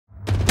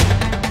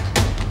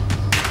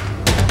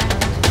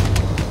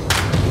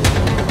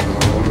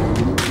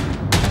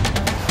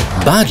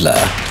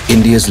Bhadla,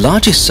 India's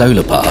largest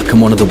solar park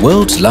and one of the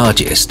world's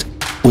largest,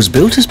 was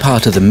built as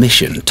part of the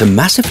mission to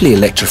massively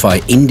electrify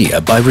India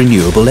by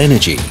renewable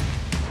energy.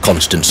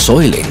 Constant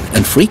soiling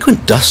and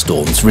frequent dust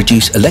storms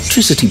reduce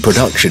electricity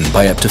production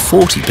by up to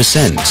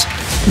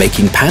 40%,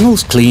 making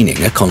panels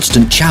cleaning a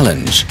constant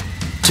challenge.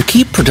 To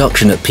keep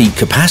production at peak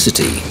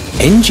capacity,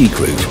 Engie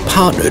Group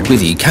partnered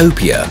with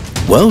Ecoppia,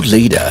 world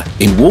leader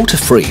in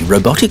water-free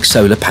robotic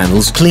solar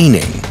panels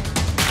cleaning.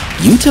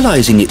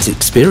 Utilising its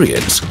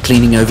experience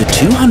cleaning over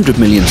 200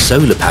 million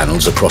solar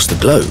panels across the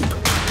globe,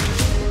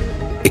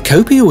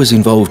 Ecoppia was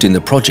involved in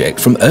the project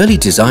from early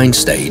design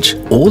stage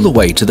all the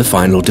way to the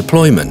final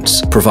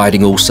deployments,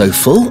 providing also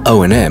full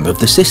O&M of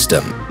the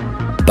system.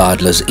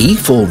 Bhadla's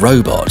E4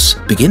 robots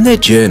begin their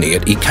journey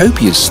at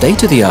Ecoppia's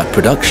state-of-the-art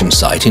production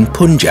site in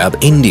Punjab,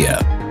 India.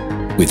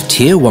 With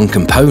Tier 1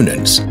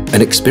 components,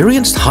 an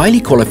experienced, highly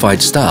qualified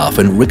staff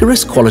and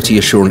rigorous quality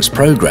assurance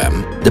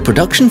program, the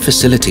production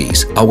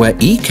facilities are where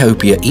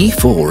Ecoppia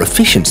E4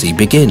 efficiency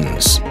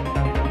begins.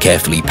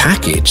 Carefully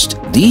packaged,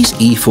 these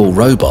E4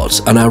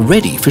 robots are now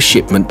ready for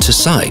shipment to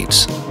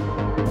sites.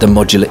 The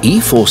modular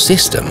E4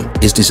 system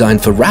is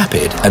designed for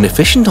rapid and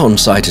efficient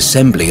on-site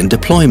assembly and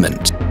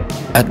deployment.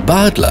 At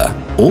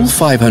Bhadla, all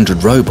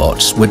 500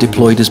 robots were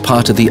deployed as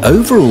part of the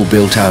overall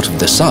build-out of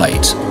the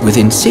site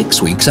within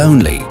 6 weeks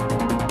only.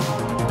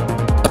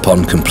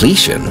 Upon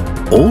completion,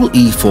 all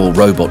E4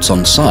 robots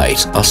on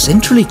site are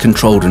centrally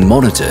controlled and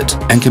monitored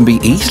and can be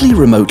easily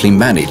remotely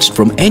managed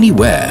from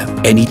anywhere,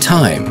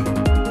 anytime.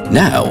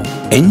 Now,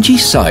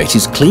 Engie's site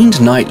is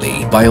cleaned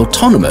nightly by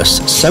autonomous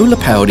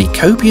solar-powered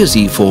Ecoppia's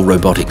E4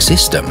 robotic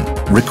system,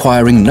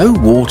 requiring no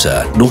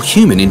water nor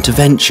human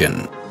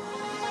intervention.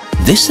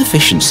 This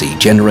efficiency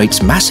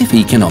generates massive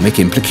economic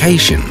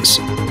implications.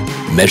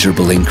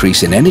 Measurable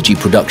increase in energy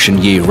production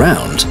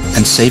year-round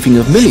and saving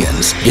of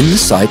millions in the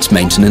site's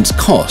maintenance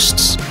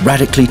costs,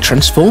 radically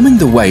transforming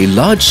the way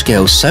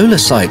large-scale solar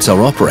sites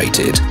are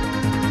operated.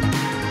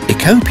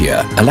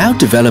 Ecoppia allowed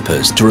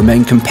developers to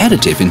remain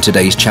competitive in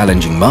today's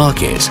challenging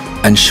market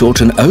and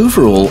shorten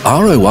overall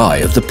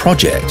ROI of the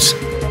projects.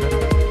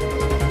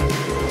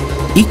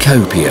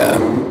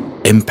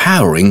 Ecoppia,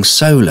 empowering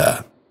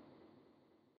solar.